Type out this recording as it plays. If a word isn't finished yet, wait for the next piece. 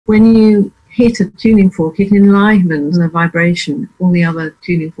when you hit a tuning fork, it enlivens the vibration, all the other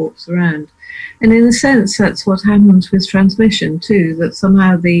tuning forks around. And in a sense, that's what happens with transmission too, that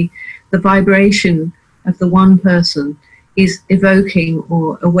somehow the vibration of the one person is evoking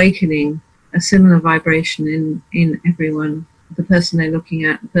or awakening a similar vibration in everyone, the person they're looking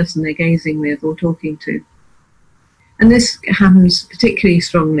at, the person they're gazing with or talking to. And this happens particularly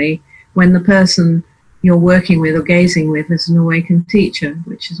strongly when the person you're working with or gazing with is an awakened teacher,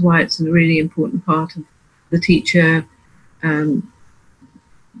 which is why it's a really important part of the teacher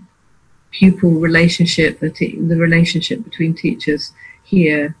pupil relationship, the relationship between teachers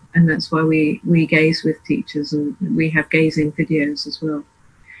here, and that's why we gaze with teachers, and we have gazing videos as well.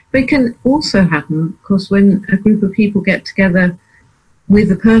 But it can also happen, of course, when a group of people get together with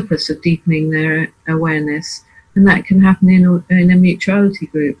the purpose of deepening their awareness, and that can happen in a mutuality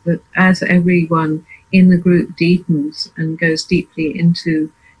group, that as everyone in the group deepens and goes deeply into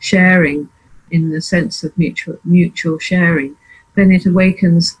sharing in the sense of mutual sharing, then it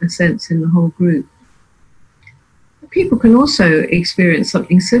awakens a sense in the whole group. People can also experience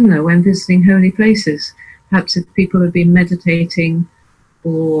something similar when visiting holy places. Perhaps if people have been meditating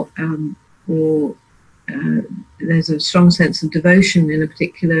or there's a strong sense of devotion in a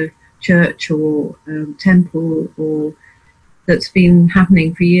particular church or temple, or that's been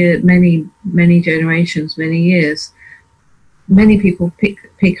happening for many generations, many years. Many people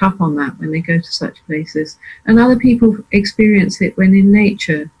pick up on that when they go to such places, and other people experience it when in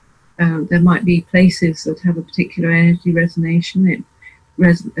nature. There might be places that have a particular energy resonation,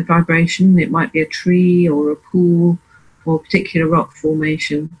 a vibration. It might be a tree or a pool or a particular rock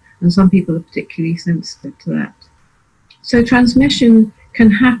formation, and some people are particularly sensitive to that. So transmission can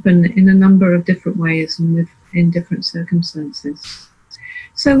happen in a number of different ways and in different circumstances.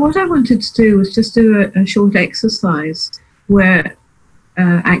 So what I wanted to do was just do a short exercise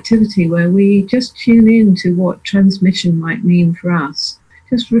activity where we just tune in to what transmission might mean for us,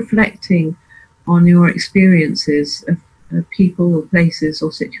 just reflecting on your experiences of people or places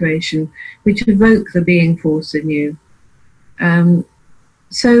or situation which evoke the being force in you.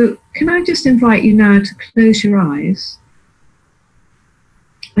 So can I just invite you now to close your eyes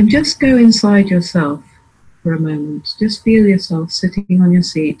and just go inside yourself for a moment. Just feel yourself sitting on your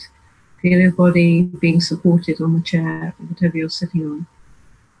seat. Feel your body being supported on the chair or whatever you're sitting on.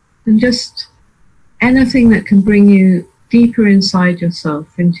 And just anything that can bring you deeper inside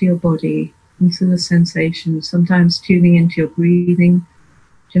yourself, into your body, into the sensations, sometimes tuning into your breathing,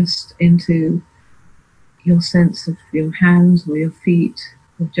 just into your sense of your hands or your feet,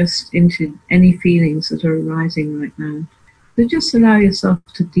 or just into any feelings that are arising right now. So just allow yourself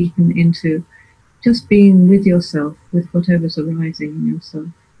to deepen into just being with yourself, with whatever's arising in yourself.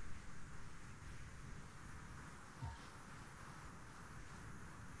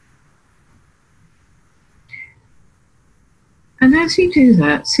 And as you do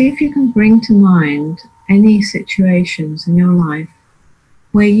that, see if you can bring to mind any situations in your life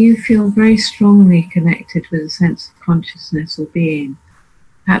where you feel very strongly connected with a sense of consciousness or being,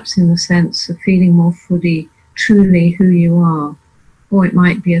 perhaps in the sense of feeling more fully, truly who you are, or it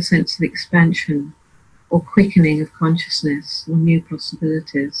might be a sense of expansion or quickening of consciousness or new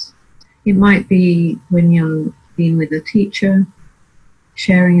possibilities. It might be when you're being with a teacher,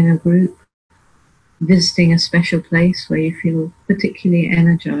 sharing in a group, visiting a special place where you feel particularly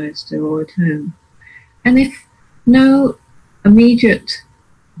energized or at home. And if no immediate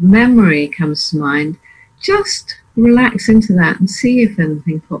memory comes to mind, just relax into that and see if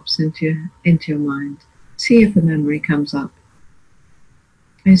anything pops into your mind. See if a memory comes up.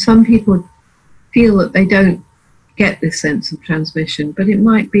 And some people feel that they don't get this sense of transmission, but it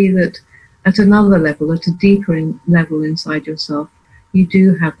might be that at another level, at a deeper level inside yourself, you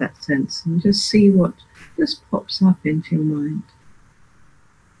do have that sense, and just see what just pops up into your mind.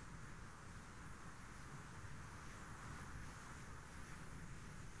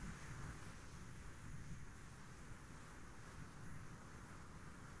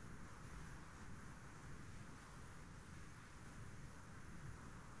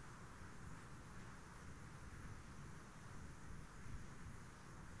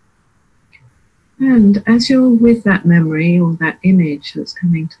 And as you're with that memory or that image that's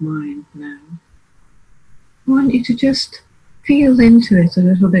coming to mind now, I want you to just feel into it a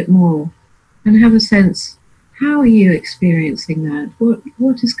little bit more and have a sense, how are you experiencing that?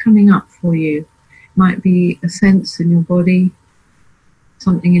 What is coming up for you? It might be a sense in your body,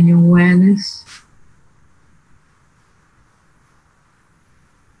 something in your awareness.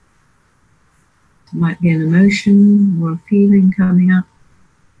 It might be an emotion or a feeling coming up.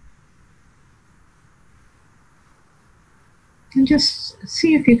 And just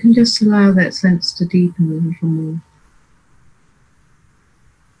see if you can just allow that sense to deepen a little more.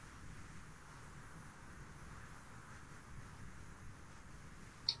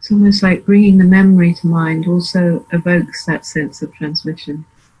 It's almost like bringing the memory to mind also evokes that sense of transmission.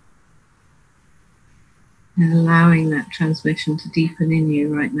 And allowing that transmission to deepen in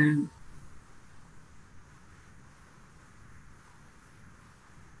you right now.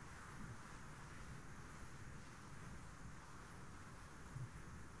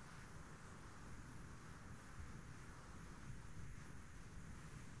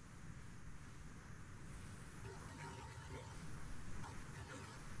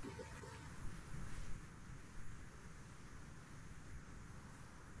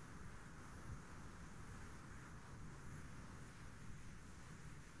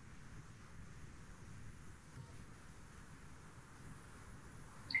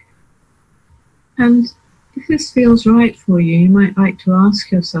 And if this feels right for you, you might like to ask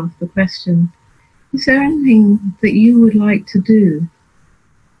yourself the question, is there anything that you would like to do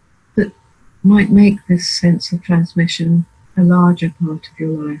that might make this sense of transmission a larger part of your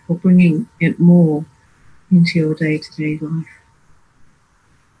life, or bringing it more into your day-to-day life?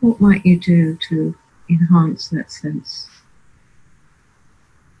 What might you do to enhance that sense?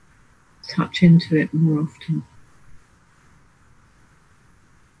 Touch into it more often.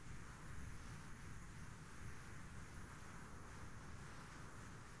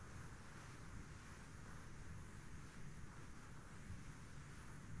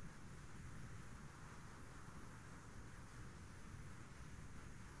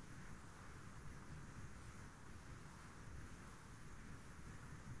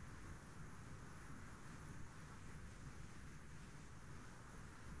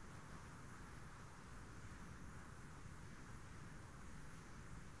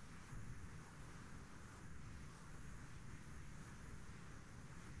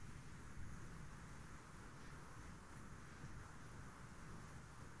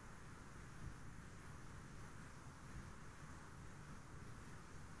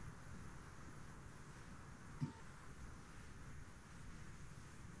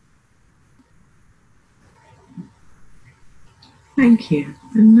 Thank you.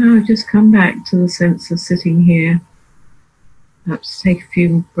 And now just come back to the sense of sitting here. Perhaps take a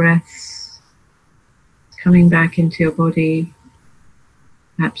few breaths, coming back into your body.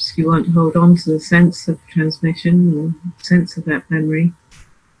 Perhaps you want to hold on to the sense of transmission or sense of that memory,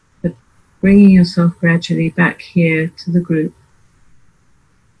 but bringing yourself gradually back here to the group.